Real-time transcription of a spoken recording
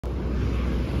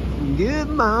Good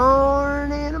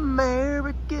morning,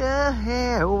 America,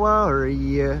 how are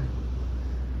ya?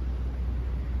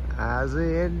 I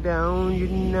said, don't you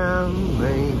know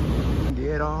me?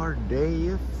 Get our day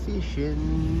of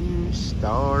fishing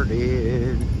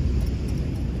started.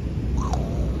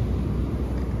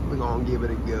 We're gonna give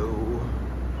it a go.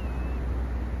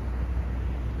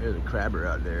 There's a crabber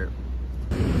out there.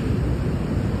 Trying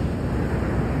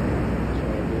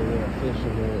to do a little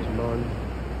fishing here this morning.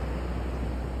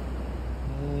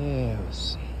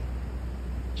 Yes.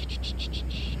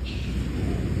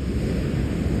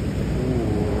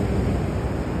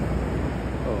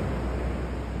 Oh,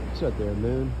 what's up there,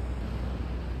 Moon?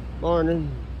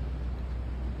 Morning.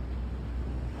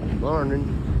 Morning.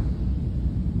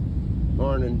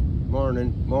 Morning.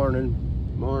 Morning. Morning.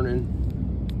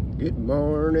 Morning. Good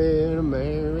morning,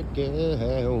 America.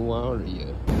 How are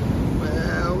you?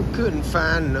 Well, we couldn't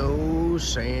find no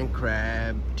sand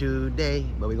crab today,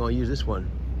 but we're gonna use this one.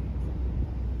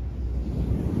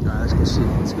 All right, let's go see.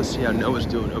 Let's go see how Noah's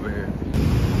doing over here.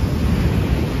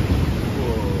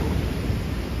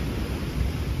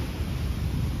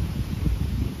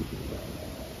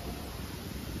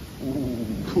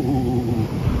 Whoa. Ooh.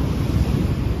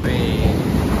 Man,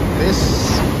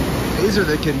 these are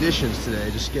the conditions today.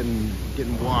 Just getting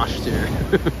washed here.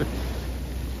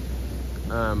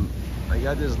 I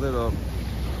got this little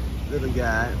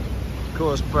guy.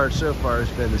 Coolest part so far has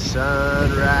been the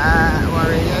sunrise.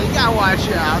 Well, you gotta watch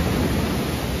out.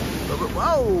 But,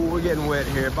 whoa, we're getting wet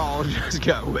here. Ball just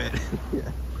got wet.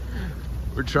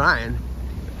 We're trying.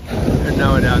 There's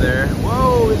Noah down there.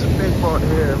 Whoa, there's a big boat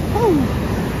here. Woo.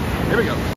 Here we go.